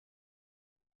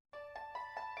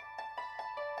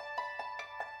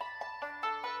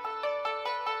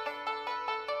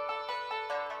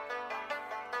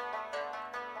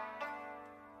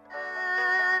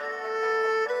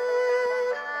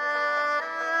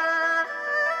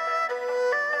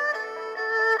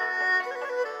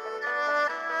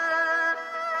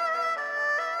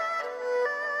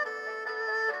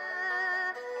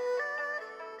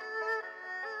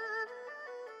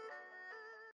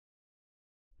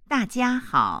大家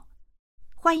好，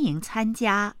欢迎参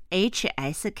加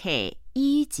HSK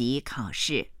 1级考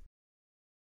试。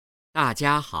大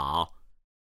家好，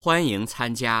欢迎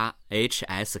参加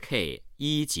HSK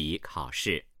 1级考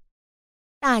试。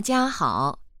大家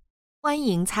好，欢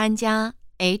迎参加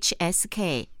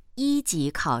HSK 1级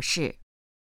考试。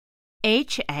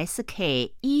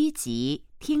HSK 1级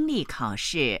听力考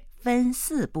试分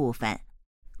4部分，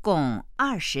共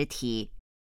20题。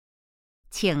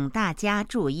请大家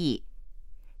注意，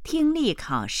听力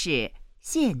考试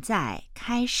现在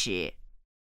开始。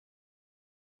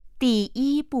第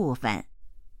1部分，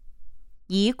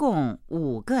一共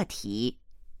5个题，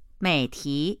每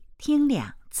题听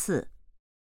2次。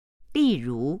例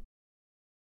如，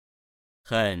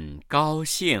很高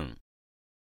兴，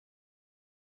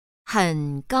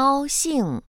很高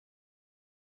兴，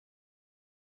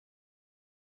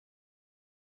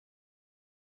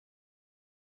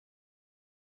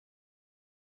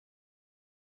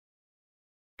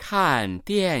看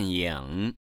电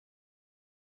影，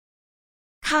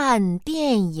看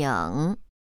电影，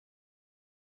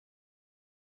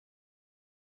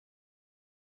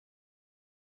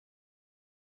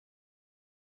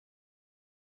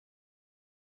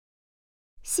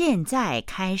现在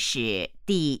开始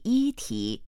第1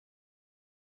题。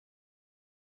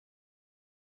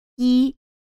1、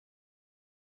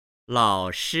老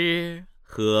师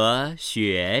和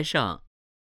学生，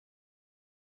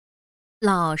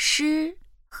老师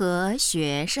和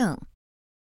学生，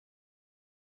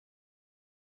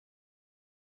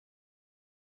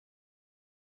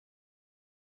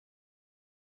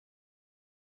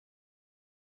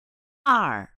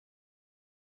 2、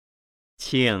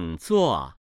请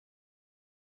坐，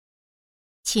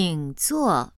请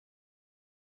坐，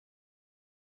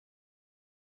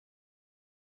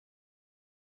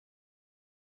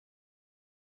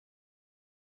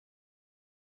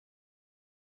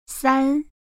 3、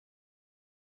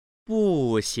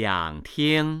不想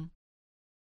听，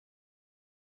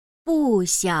不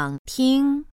想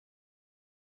听，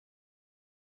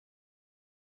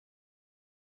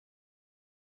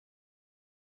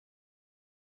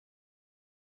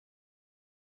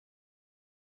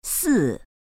 4、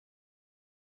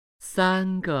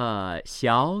3个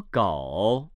小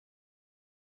狗，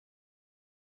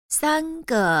 3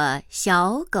个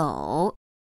小狗，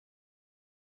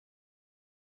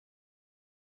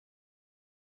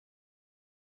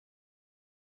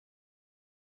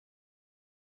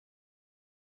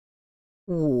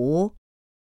 5、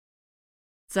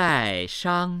在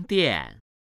商店，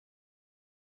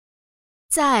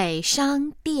在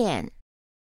商店，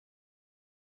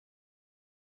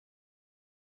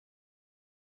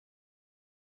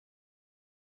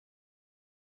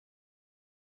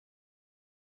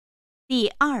 第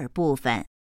2部分，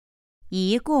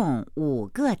一共5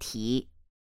个题，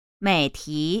每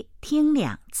题听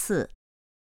2次。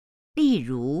例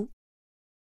如，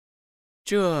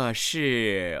这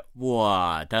是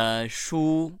我的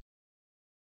书，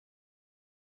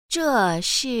这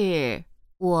是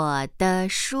我的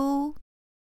书，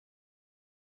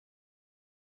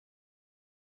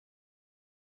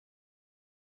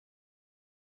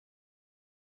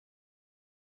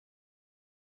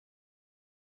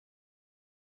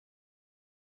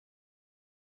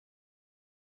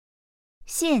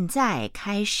现在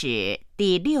开始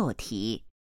第6题。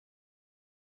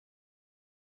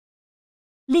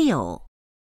6、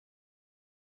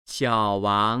小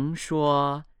王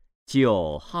说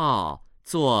9号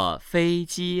坐飞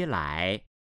机来，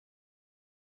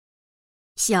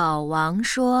小王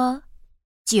说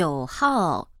9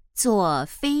号坐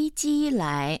飞机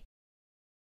来，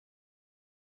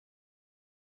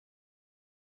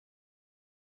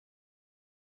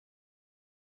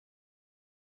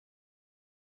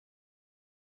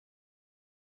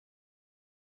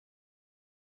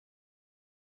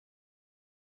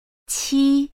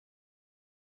 7、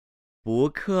不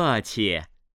客气，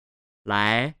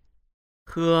来，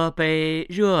喝杯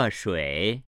热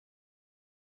水。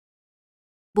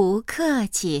不客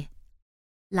气，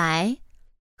来，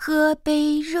喝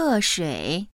杯热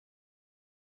水。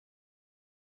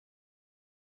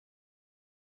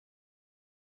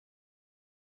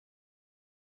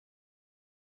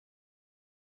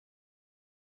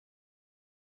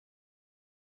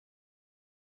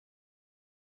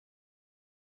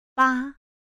8、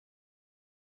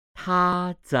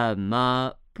他怎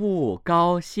么不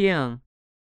高兴？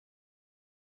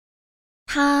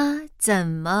他怎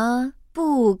么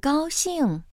不高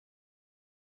兴？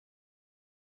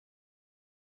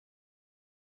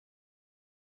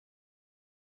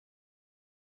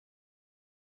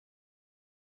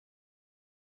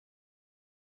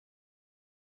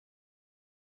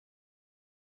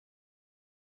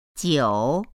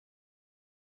 9、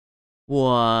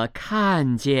我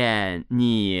看见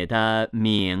你的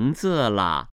名字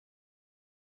了。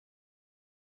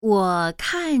我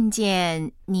看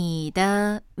见你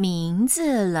的名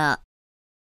字了。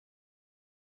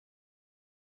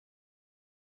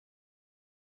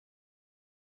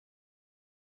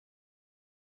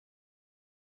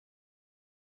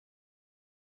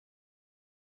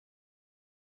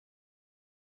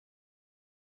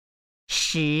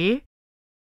10、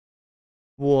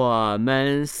我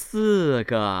们4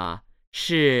个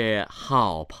是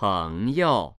好朋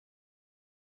友。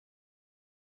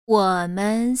我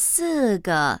们4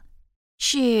个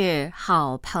是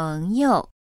好朋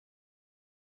友。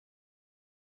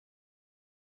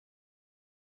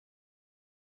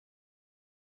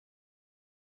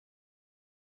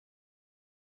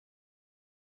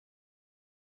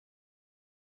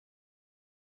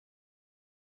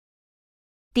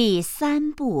第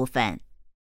3部分，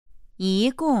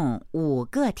一共5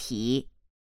个题，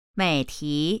每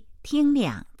题听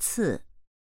2次。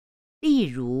例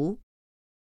如，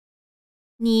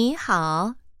你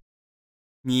好，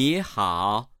你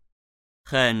好，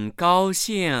很高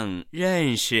兴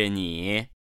认识你。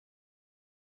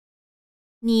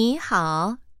你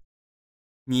好，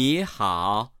你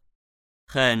好，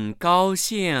很高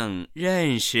兴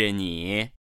认识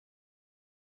你。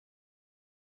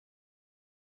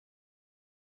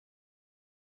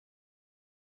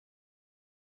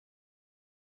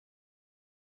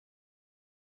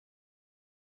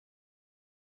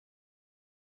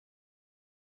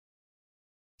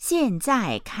现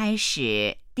在开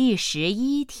始第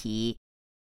11题。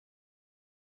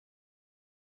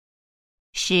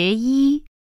11、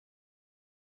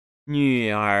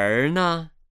女儿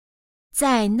呢？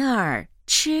在那儿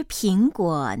吃苹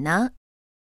果呢。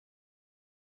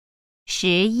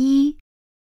11、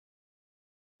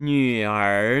女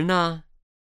儿呢？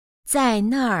在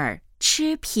那儿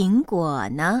吃苹果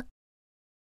呢。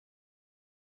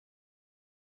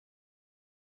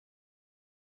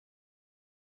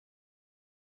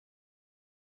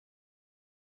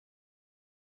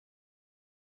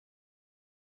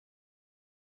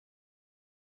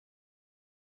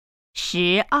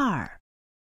12、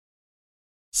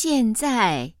现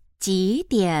在几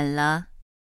点了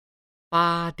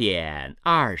8点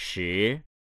20。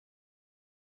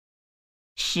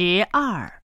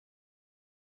 12、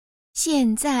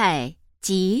现在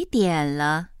几点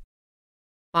了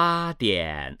8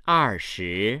点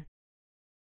20。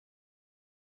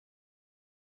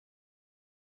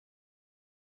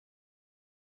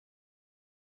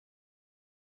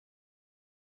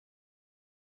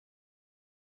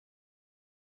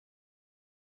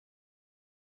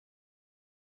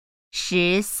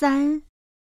13、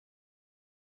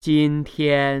今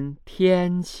天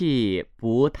天气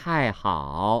不太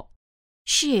好。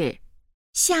是，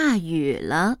下雨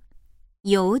了，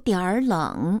有点儿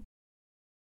冷。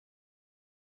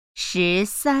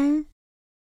13、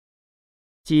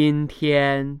今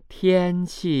天天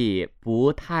气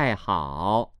不太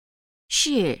好。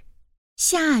是，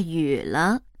下雨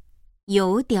了，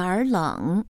有点儿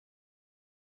冷。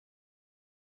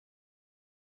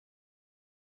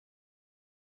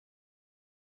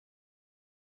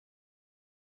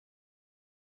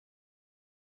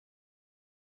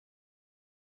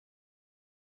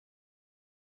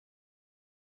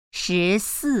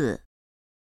14、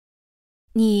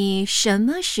你什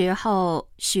么时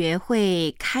候学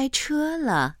会开车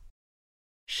了？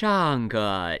上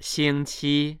个星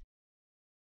期。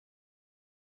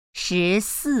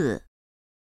14、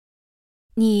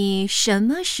你什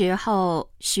么时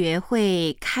候学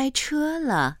会开车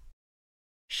了？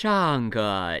上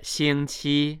个星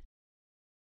期。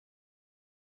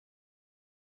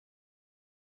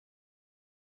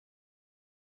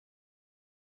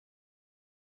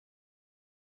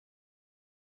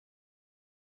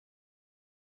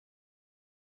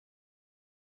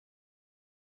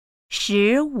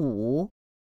15、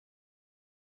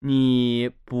你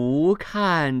不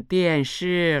看电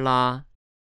视了？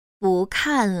不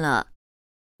看了，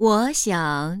我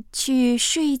想去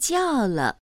睡觉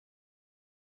了。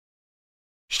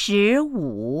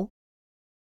15、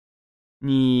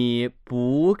你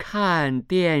不看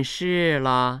电视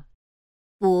了？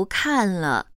不看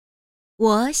了，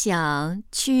我想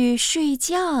去睡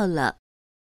觉了。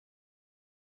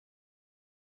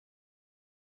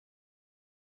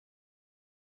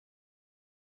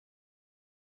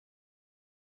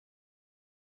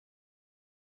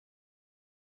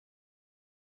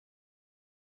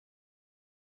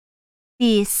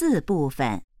第4部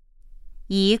分，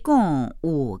一共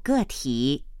5个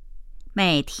题，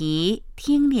每题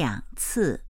听2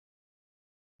次。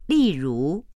例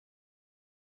如，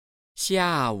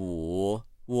下午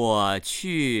我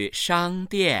去商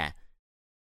店，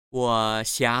我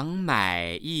想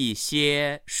买一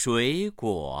些水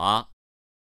果。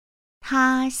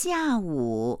他下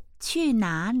午去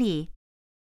哪里？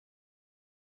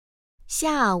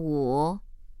下午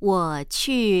我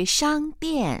去商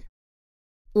店，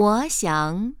我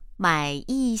想买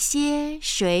一些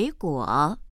水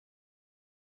果。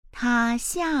他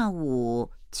下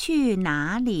午去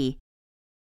哪里？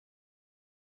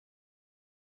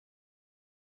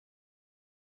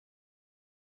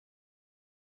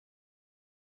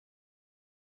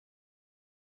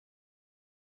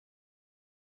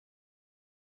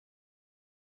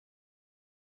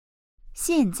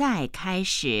现在开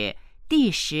始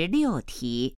第16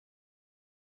题。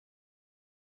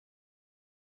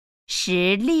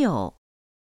16，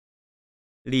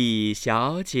李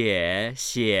小姐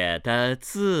写的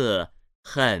字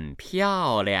很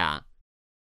漂亮。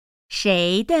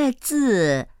谁的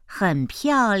字很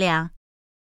漂亮？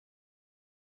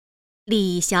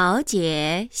李小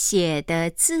姐写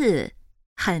的字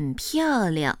很漂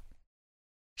亮。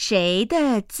谁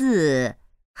的字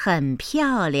很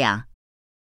漂亮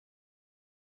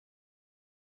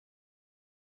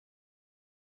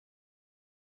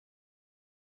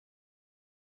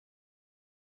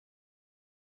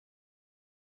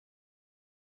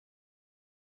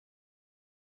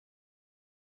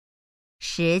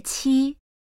？17，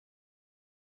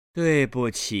对不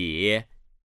起，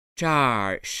这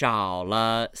儿少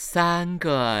了3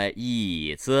个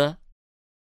椅子。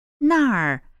那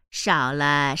儿少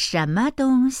了什么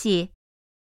东西？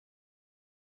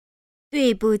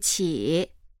对不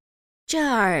起，这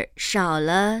儿少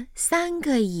了3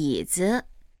个椅子。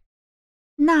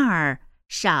那儿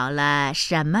少了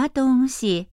什么东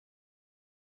西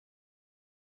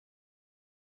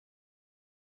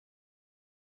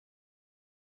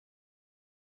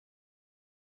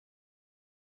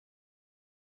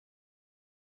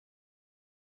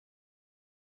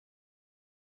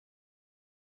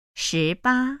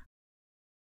？18，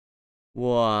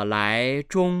我来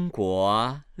中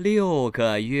国6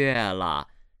个月了，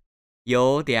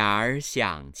有点儿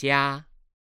想家。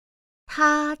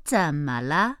他怎么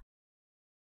了？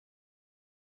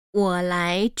我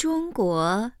来中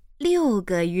国6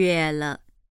个月了，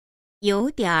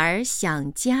有点儿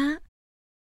想家。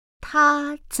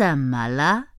他怎么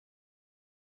了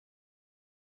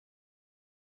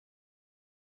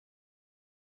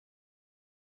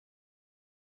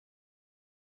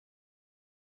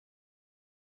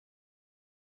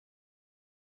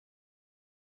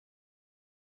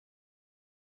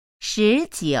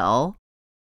？19，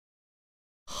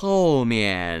后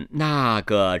面那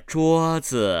个桌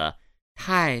子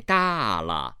太大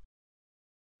了。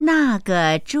那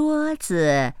个桌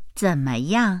子怎么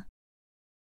样？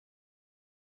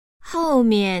后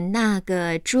面那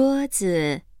个桌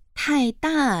子太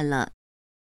大了。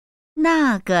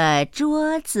那个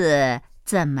桌子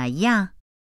怎么样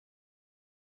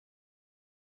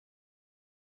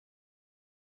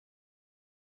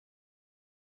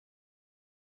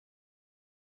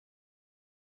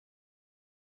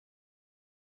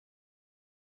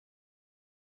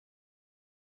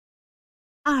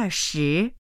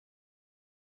？20，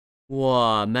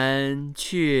我们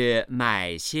去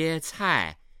买些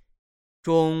菜，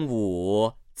中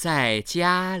午在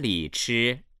家里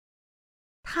吃。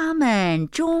他们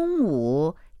中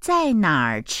午在哪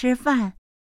儿吃饭？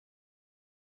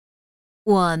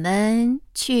我们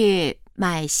去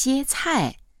买些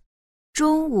菜，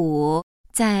中午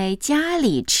在家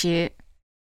里吃。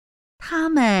他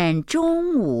们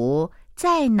中午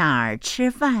在哪儿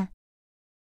吃饭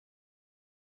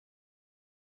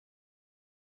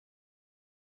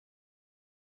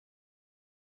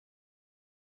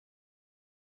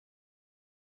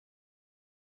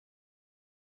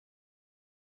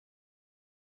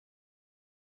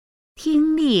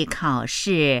听力考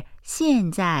试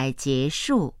现在结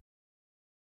束。